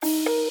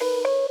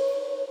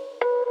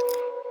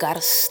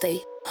Gotta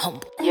stay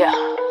humble. Yeah,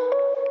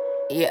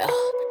 Yeah.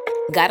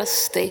 Gotta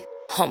stay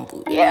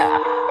humble. yeah,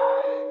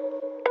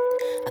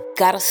 I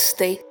gotta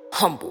stay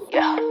humble.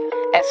 yeah.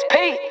 SP.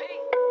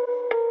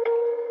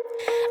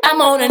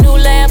 I'm on a new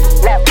level.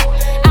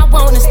 I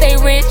wanna stay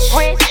rich.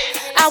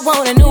 I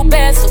want a new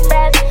bezel.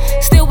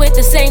 Still with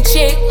the same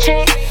chick.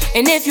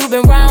 And if you've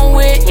been round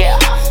with, Yeah.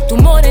 do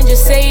more than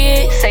just say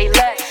it. Say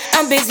less.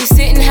 I'm busy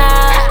sitting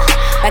high,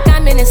 like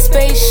I'm in a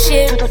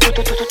spaceship.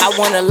 I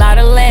want a lot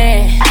of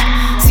land.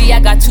 See, I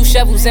got 2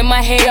 shovels in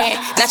my hand.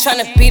 Not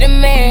tryna be the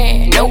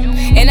man, nope.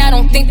 And I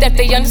don't think that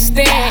they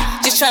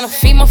understand. Just tryna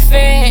feed my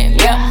fam,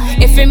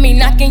 yeah. If it me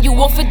knocking you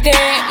off a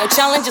damn, no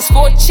challenges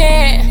for a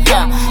chance.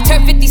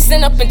 Turn 50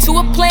 cent up into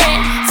a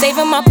plan.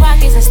 Saving my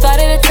pockets and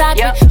started a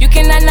topic. You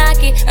cannot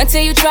knock it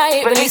until you try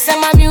it. Releasing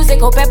my music,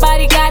 hope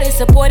everybody got it.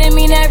 Supporting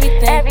me and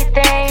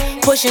everything.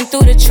 Pushing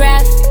through the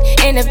traffic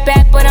in the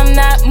back, but I'm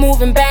not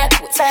moving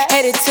backwards.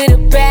 Headed to the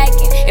back.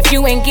 And if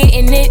you ain't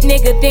getting it,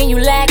 nigga, then you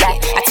lacking.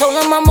 I told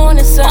them I'm on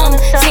to something.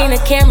 Seen the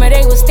camera,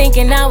 they was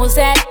thinking I was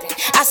acting.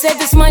 I said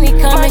this money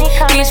coming.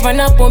 Please run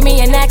up on me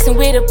and asking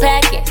where the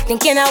packet.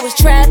 Thinking I was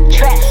trapped.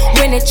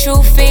 When the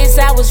truth is,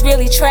 I was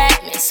really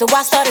trapped. So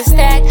I started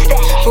stacking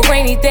for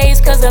rainy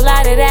days, cause a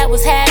lot of that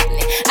was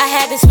happening. I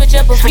had to switch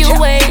up a few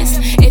ways.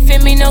 If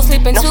it me no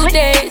sleep in 2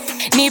 days.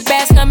 Need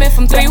bags coming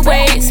from 3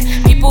 ways.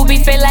 People be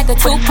fake like a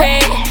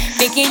toupee.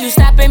 Thinking you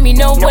stopping me,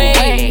 no way.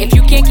 If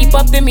you can't keep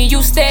up in me,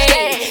 you stay.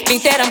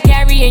 Think that I'm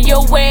carrying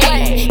your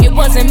weight. It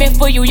wasn't meant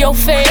for you, your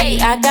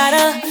fate. I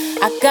gotta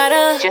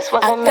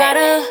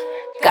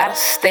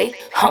stay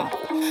humble.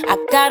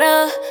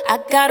 I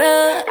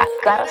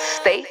gotta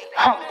stay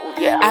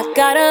humble. Yeah. I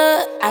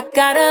gotta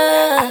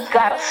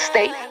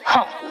stay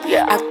humble.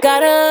 Yeah. I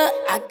gotta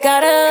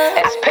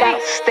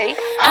stay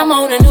humble. I'm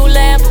on a new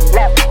level.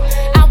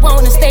 I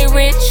wanna stay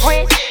rich.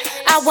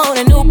 I want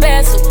a new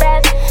bezel.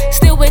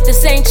 Still with the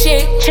same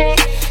chick.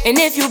 And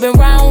if you've been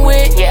round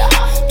with, Yeah.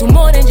 do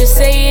more than just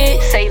say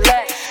it. Say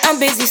less. I'm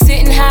busy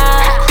sitting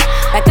high,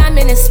 like I'm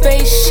in a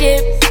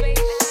spaceship.